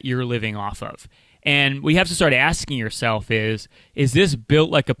pension that you're living off of. And what you have to start asking yourself is this built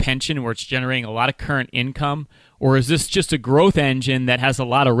like a pension where it's generating a lot of current income, or is this just a growth engine that has a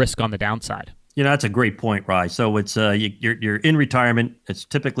lot of risk on the downside? That's a great point, Rye. So it's you're in retirement. It's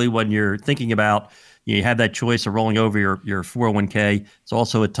typically when you're thinking about you have that choice of rolling over your 401k. It's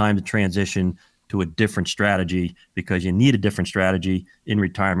also a time to transition to a different strategy because you need a different strategy in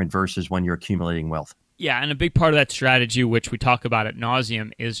retirement versus when you're accumulating wealth. Yeah, and a big part of that strategy, which we talk about ad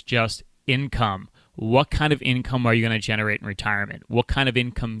nauseum, is just income. What kind of income are you going to generate in retirement? What kind of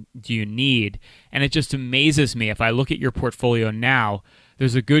income do you need? And it just amazes me. If I look at your portfolio now,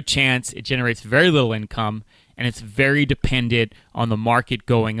 there's a good chance it generates very little income, and it's very dependent on the market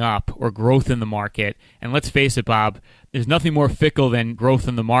going up or growth in the market. And let's face it, Bob, there's nothing more fickle than growth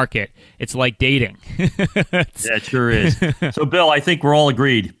in the market. It's like dating. Yeah, it sure is. So, Bill, I think we're all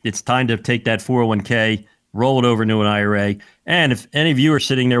agreed. It's time to take that 401k, roll it over into an IRA. And if any of you are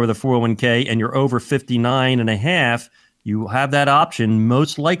sitting there with a 401k and you're over 59 and a half, you have that option,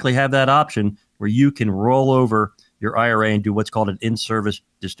 most likely have that option where you can roll over your IRA and do what's called an in-service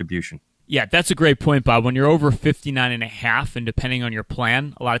distribution. Yeah, that's a great point, Bob. When you're over 59 and a half, and depending on your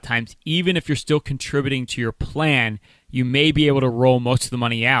plan, a lot of times, even if you're still contributing to your plan, you may be able to roll most of the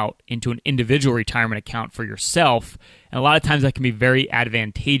money out into an individual retirement account for yourself. And a lot of times that can be very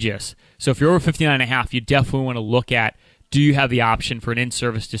advantageous. So if you're over 59 and a half, you definitely want to look at, do you have the option for an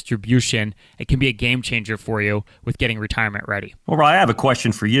in-service distribution? It can be a game changer for you with getting retirement ready. Well, Ryan, I have a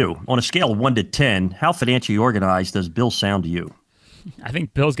question for you. On a scale of 1 to 10, how financially organized does Bill sound to you? I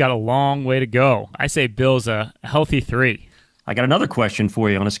think Bill's got a long way to go. I say Bill's a healthy 3. I got another question for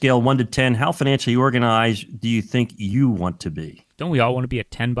you. On a scale of 1 to 10, how financially organized do you think you want to be? Don't we all want to be a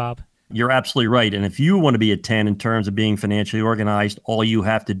 10, Bob? You're absolutely right. And if you want to be a 10 in terms of being financially organized, all you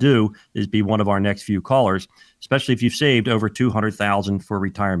have to do is be one of our next few callers, especially if you've saved over $200,000 for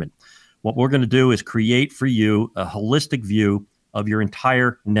retirement. What we're going to do is create for you a holistic view of your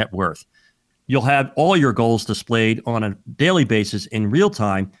entire net worth. You'll have all your goals displayed on a daily basis in real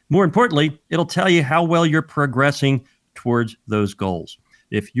time. More importantly, it'll tell you how well you're progressing towards those goals.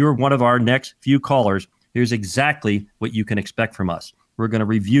 If you're one of our next few callers, here's exactly what you can expect from us. We're going to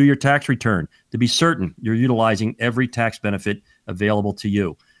review your tax return to be certain you're utilizing every tax benefit available to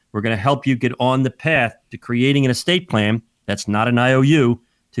you. We're going to help you get on the path to creating an estate plan that's not an IOU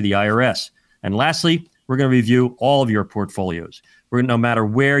to the IRS. And lastly, we're going to review all of your portfolios. No matter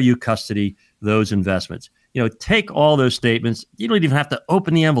where you custody those investments. Take all those statements. You don't even have to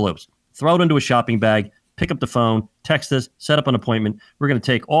open the envelopes. Throw it into a shopping bag, pick up the phone, text us, set up an appointment. We're going to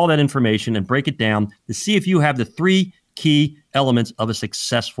take all that information and break it down to see if you have the 3 key elements of a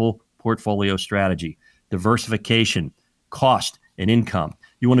successful portfolio strategy: diversification, cost, and income.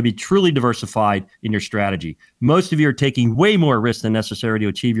 You want to be truly diversified in your strategy. Most of you are taking way more risk than necessary to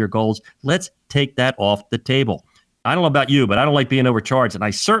achieve your goals. Let's take that off the table. I don't know about you, but I don't like being overcharged, and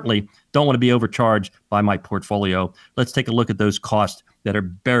I certainly don't want to be overcharged by my portfolio. Let's take a look at those costs that are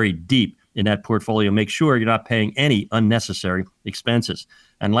buried deep in that portfolio. Make sure you're not paying any unnecessary expenses.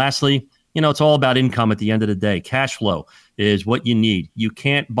 And lastly, it's all about income at the end of the day. Cash flow is what you need. You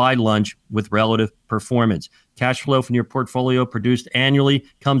can't buy lunch with relative performance. Cash flow from your portfolio produced annually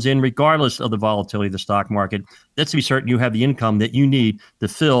comes in regardless of the volatility of the stock market. Let's be certain you have the income that you need to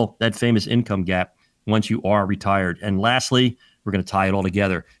fill that famous income gap once you are retired. And lastly, we're going to tie it all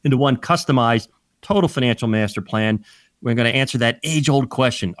together into one customized total financial master plan. We're going to answer that age-old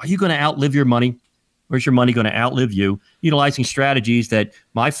question: are you going to outlive your money, or is your money going to outlive you? Utilizing strategies that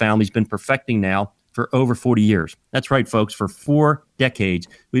my family's been perfecting now for over 40 years. That's right, folks. For 4 decades,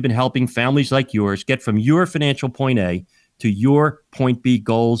 we've been helping families like yours get from your financial point A to your point B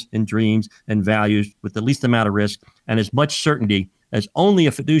goals and dreams and values with the least amount of risk and as much certainty as only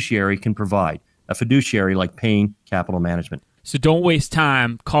a fiduciary can provide. A fiduciary like Payne Capital Management. So don't waste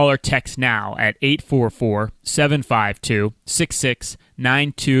time. Call or text now at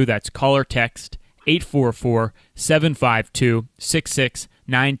 844-752-6692. That's call or text 844-752-6692.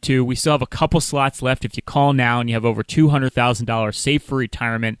 6692. We still have a couple slots left. If you call now and you have over $200,000 saved for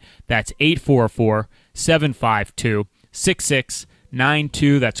retirement, that's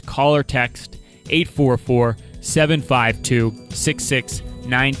 844-752-6692. That's call or text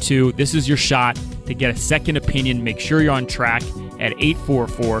 844-752-6692. This is your shot to get a second opinion. Make sure you're on track at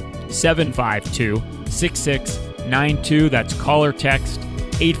 844-752-6692. That's call or text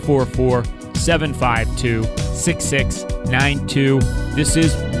 844-752-6692. This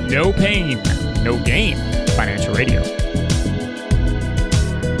is No Pain, No Gain Financial Radio.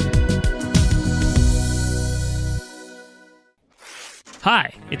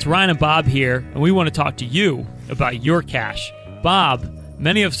 Hi, it's Ryan and Bob here, and we want to talk to you about your cash. Bob,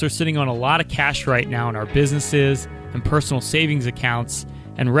 many of us are sitting on a lot of cash right now in our businesses and personal savings accounts,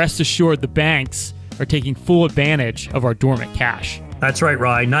 and rest assured the banks are taking full advantage of our dormant cash. That's right,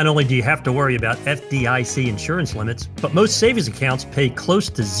 Ryan. Not only do you have to worry about FDIC insurance limits, but most savings accounts pay close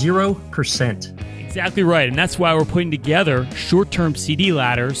to 0%. Exactly right, and that's why we're putting together short-term CD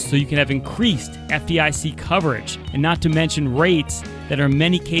ladders so you can have increased FDIC coverage, and not to mention rates that are in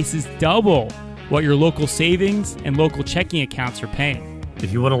many cases double what your local savings and local checking accounts are paying.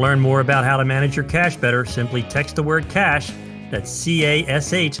 If you want to learn more about how to manage your cash better, simply text the word cash, that's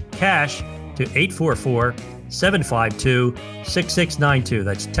C-A-S-H, cash, to 844-752-6692.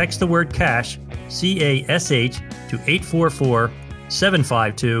 That's text the word cash, C-A-S-H, to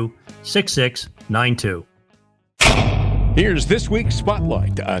 844-752-6692. Here's this week's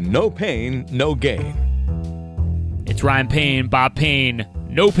Spotlight on No Pain, No Gain. It's Ryan Payne, Bob Payne,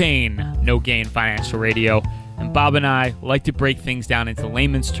 No Pain, No Gain Financial Radio. And Bob and I like to break things down into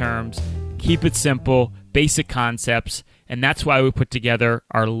layman's terms, keep it simple, basic concepts, and that's why we put together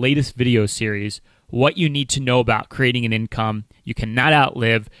our latest video series, What You Need to Know About Creating an Income You Cannot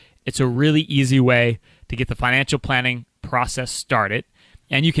Outlive. It's a really easy way to get the financial planning process started,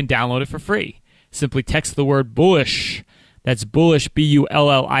 and you can download it for free. Simply text the word bullish. That's bullish,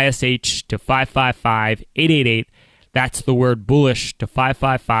 B-U-L-L-I-S-H, to 555-888. That's the word bullish to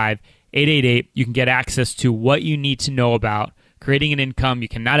 555-888. You can get access to what you need to know about creating an income you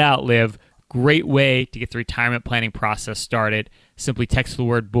cannot outlive. Great way to get the retirement planning process started. Simply text the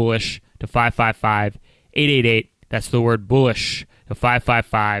word bullish to 555-888. That's the word bullish to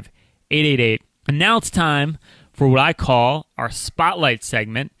 555-888. And now it's time for what I call our Spotlight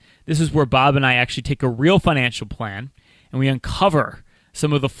segment. This is where Bob and I actually take a real financial plan and we uncover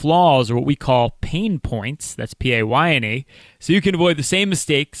some of the flaws, or what we call pain points, that's P-A-Y-N-E, so you can avoid the same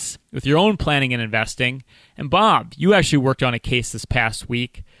mistakes with your own planning and investing. And Bob, you actually worked on a case this past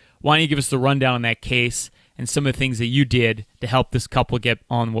week. Why don't you give us the rundown on that case and some of the things that you did to help this couple get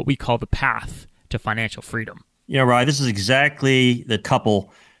on what we call the path to financial freedom? Yeah, Ryan, this is exactly the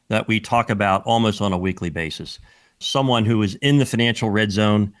couple that we talk about almost on a weekly basis. Someone who is in the financial red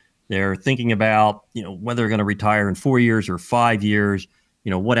zone. They're thinking about, whether they're going to retire in 4 years or 5 years,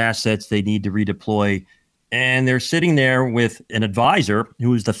 what assets they need to redeploy. And they're sitting there with an advisor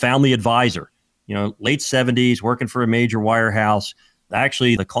who is the family advisor, late 70s, working for a major wirehouse.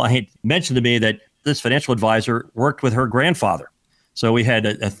 Actually, the client mentioned to me that this financial advisor worked with her grandfather. So we had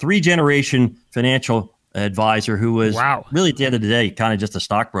a three-generation financial advisor who was really, at the end of the day, kind of just a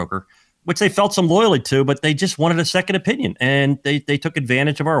stockbroker, which they felt some loyalty to, but they just wanted a second opinion. And they took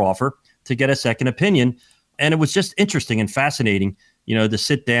advantage of our offer to get a second opinion. And it was just interesting and fascinating, to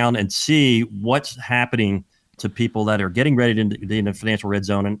sit down and see what's happening to people that are getting ready to be in the financial red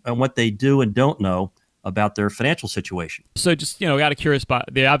zone and what they do and don't know about their financial situation. So just, got curious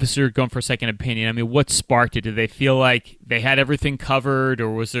about, they obviously are going for a second opinion. I mean, what sparked it? Did they feel like they had everything covered,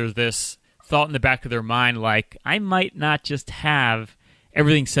 or was there this thought in the back of their mind like, I might not just have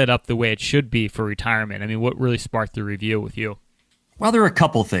everything set up the way it should be for retirement? I mean, what really sparked the review with you? Well, there are a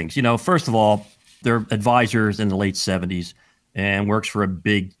couple of things. First of all, they're advisors in the late 70s and works for a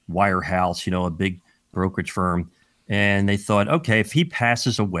big wirehouse, a big brokerage firm. And they thought, okay, if he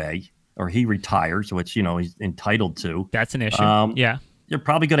passes away or he retires, which, he's entitled to. That's an issue. Yeah. They're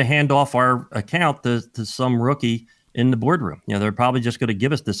probably going to hand off our account to some rookie in the boardroom. They're probably just going to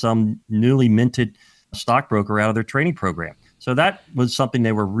give us to some newly minted stockbroker out of their training program. So that was something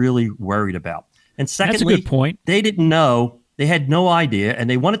they were really worried about. And secondly, that's a good point. They didn't know, they had no idea, and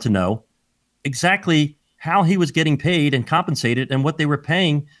they wanted to know exactly how he was getting paid and compensated and what they were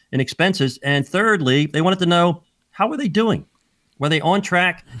paying in expenses. And thirdly, they wanted to know, how were they doing? Were they on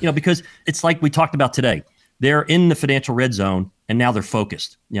track? Because it's like we talked about today. They're in the financial red zone, and now they're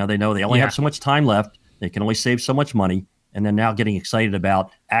focused. They know they only have so much time left. They can only save so much money. And then now getting excited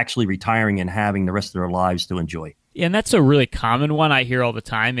about actually retiring and having the rest of their lives to enjoy. Yeah, and that's a really common one I hear all the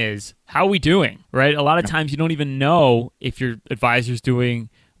time is, how are we doing, right? A lot of times you don't even know if your advisor's doing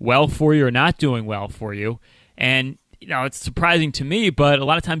well for you or not doing well for you. And, it's surprising to me, but a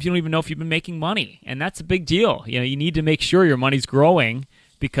lot of times you don't even know if you've been making money. And that's a big deal. You need to make sure your money's growing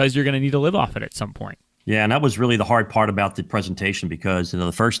because you're going to need to live off it at some point. Yeah, and that was really the hard part about the presentation because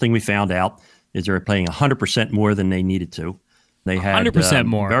the first thing we found out is they were paying 100% more than they needed to. They had 100%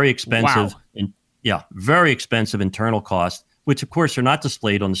 more. Very expensive. Wow. Very expensive internal costs, which of course are not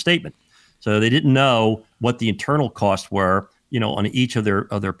displayed on the statement. So they didn't know what the internal costs were, on each of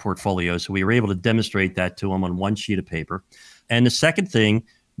their portfolios. So we were able to demonstrate that to them on one sheet of paper. And the second thing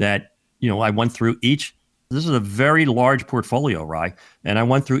that, I went through each. This is a very large portfolio, right? And I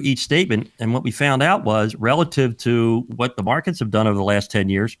went through each statement, and what we found out was relative to what the markets have done over the last 10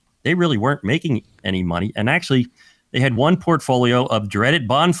 years, they really weren't making any money. And actually, they had one portfolio of dreaded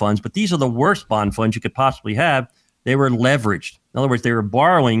bond funds, but these are the worst bond funds you could possibly have. They were leveraged. In other words, they were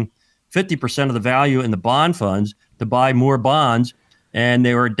borrowing 50% of the value in the bond funds to buy more bonds, and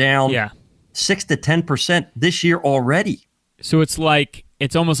they were down 6 to 10% this year already. So it's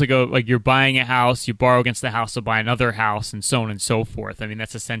almost like you're buying a house, you borrow against the house to buy another house, and so on and so forth. I mean,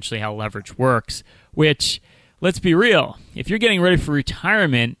 that's essentially how leverage works, which, let's be real, if you're getting ready for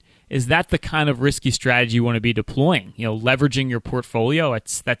retirement, is that the kind of risky strategy you want to be deploying? Leveraging your portfolio?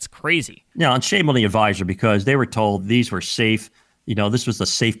 That's crazy. Yeah, and shame on the advisor because they were told these were safe. This was the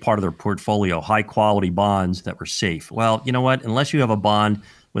safe part of their portfolio, high quality bonds that were safe. Well, you know what? Unless you have a bond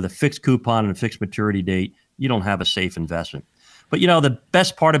with a fixed coupon and a fixed maturity date, you don't have a safe investment. But the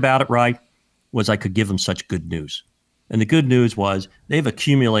best part about it, right, was I could give them such good news. And the good news was they've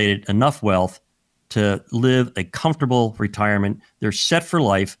accumulated enough wealth to live a comfortable retirement. They're set for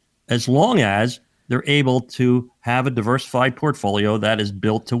life as long as they're able to have a diversified portfolio that is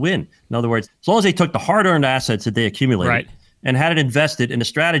built to win. In other words, as long as they took the hard-earned assets that they accumulated and had it invested in a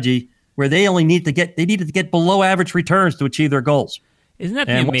strategy where they needed to get below average returns to achieve their goals. Isn't that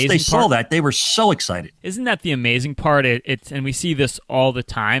the amazing amazing part? Once they saw that, they were so excited. Isn't that the amazing part? And we see this all the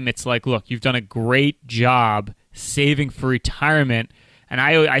time. It's like, look, you've done a great job saving for retirement. And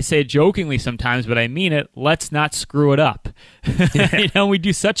I say it jokingly sometimes, but I mean it. Let's not screw it up. We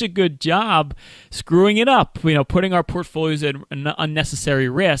do such a good job screwing it up, putting our portfolios at an unnecessary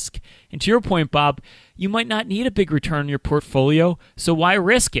risk. And to your point, Bob, you might not need a big return in your portfolio, so why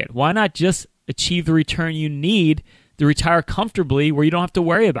risk it? Why not just achieve the return you need to retire comfortably where you don't have to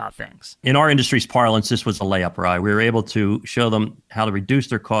worry about things? In our industry's parlance, this was a layup, right? We were able to show them how to reduce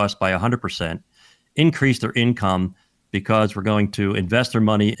their costs by 100%, increase their income, because we're going to invest their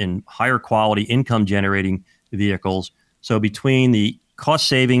money in higher quality income generating vehicles. So between the cost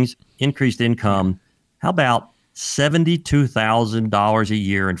savings, increased income, how about $72,000 a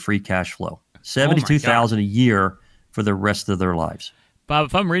year in free cash flow? $72,000 a year for the rest of their lives. Bob,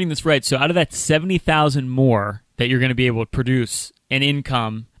 if I'm reading this right, so out of that $70,000 more that you're going to be able to produce in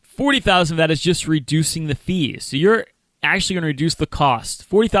income, $40,000 of that is just reducing the fees. So you're actually going to reduce the cost.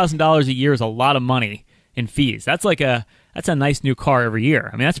 $40,000 a year is a lot of money in fees. That's a nice new car every year.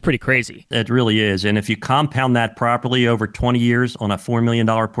 I mean, that's pretty crazy. It really is. And if you compound that properly over 20 years on a $4 million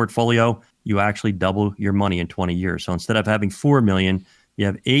portfolio, you actually double your money in 20 years. So instead of having $4 million, you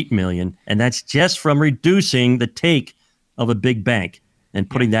have $8 million. And that's just from reducing the take of a big bank and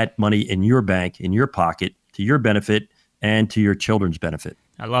putting that money in your bank, in your pocket, to your benefit and to your children's benefit.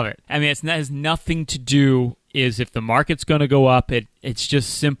 I love it. I mean, it has nothing to do is if the market's going to go up, it's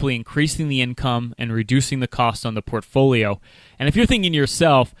just simply increasing the income and reducing the cost on the portfolio. And if you're thinking to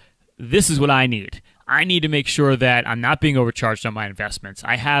yourself, this is what I need. I need to make sure that I'm not being overcharged on my investments.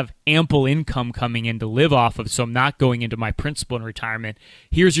 I have ample income coming in to live off of, so I'm not going into my principal in retirement.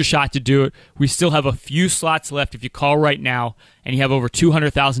 Here's your shot to do it. We still have a few slots left. If you call right now and you have over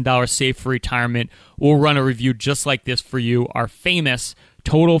 $200,000 saved for retirement, we'll run a review just like this for you, our famous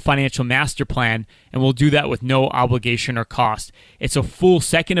Total Financial Master Plan, and we'll do that with no obligation or cost. It's a full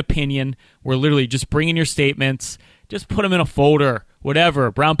second opinion. We're literally just bringing your statements, just put them in a folder, whatever,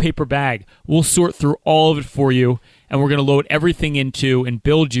 brown paper bag. We'll sort through all of it for you, and we're going to load everything into and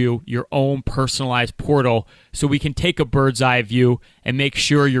build you your own personalized portal so we can take a bird's eye view and make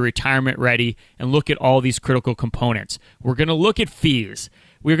sure you're retirement ready and look at all these critical components. We're going to look at fees.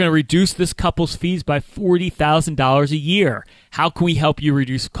 We're going to reduce this couple's fees by $40,000 a year. How can we help you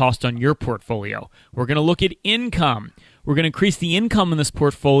reduce cost on your portfolio? We're going to look at income. We're going to increase the income in this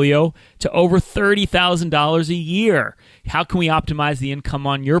portfolio to over $30,000 a year. How can we optimize the income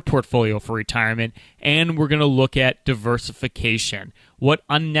on your portfolio for retirement? And we're going to look at diversification. What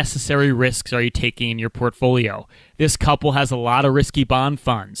unnecessary risks are you taking in your portfolio? This couple has a lot of risky bond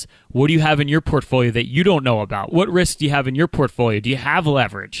funds. What do you have in your portfolio that you don't know about? What risks do you have in your portfolio? Do you have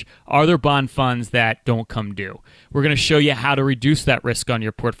leverage? Are there bond funds that don't come due? We're going to show you how to reduce that risk on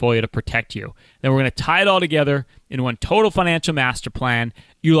your portfolio to protect you. Then we're going to tie it all together in one total financial master plan,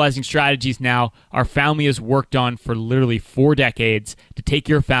 utilizing strategies now our family has worked on for literally 4 decades to take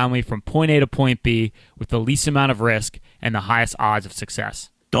your family from point A to point B with the least amount of risk and the highest odds of success.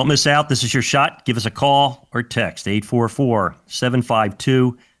 Don't miss out. This is your shot. Give us a call or text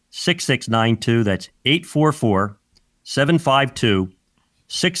 844-752-6692. That's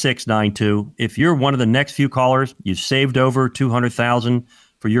 844-752-6692. If you're one of the next few callers, you've saved over $200,000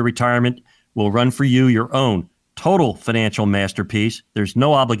 for your retirement, we'll run for you your own total financial masterpiece. There's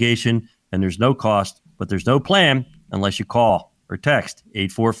no obligation and there's no cost, but there's no plan unless you call or text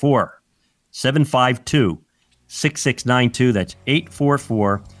 844-752-6692. That's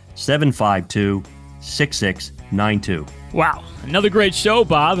 844-752-6692. Wow, another great show,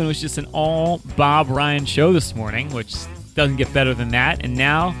 Bob. And it was just an all Bob Ryan show this morning, which doesn't get better than that. And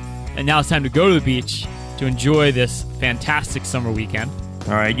now it's time to go to the beach to enjoy this fantastic summer weekend.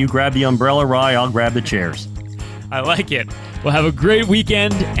 All right, you grab the umbrella, Rye. I'll grab the chairs. I like it. Well, have a great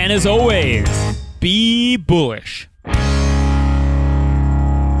weekend, and as always, be bullish.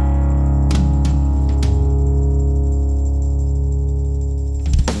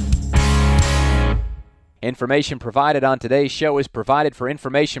 Information provided on today's show is provided for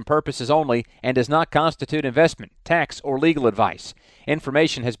information purposes only and does not constitute investment, tax, or legal advice.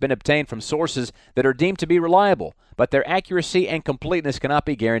 Information has been obtained from sources that are deemed to be reliable, but their accuracy and completeness cannot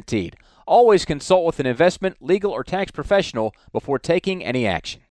be guaranteed. Always consult with an investment, legal, or tax professional before taking any action.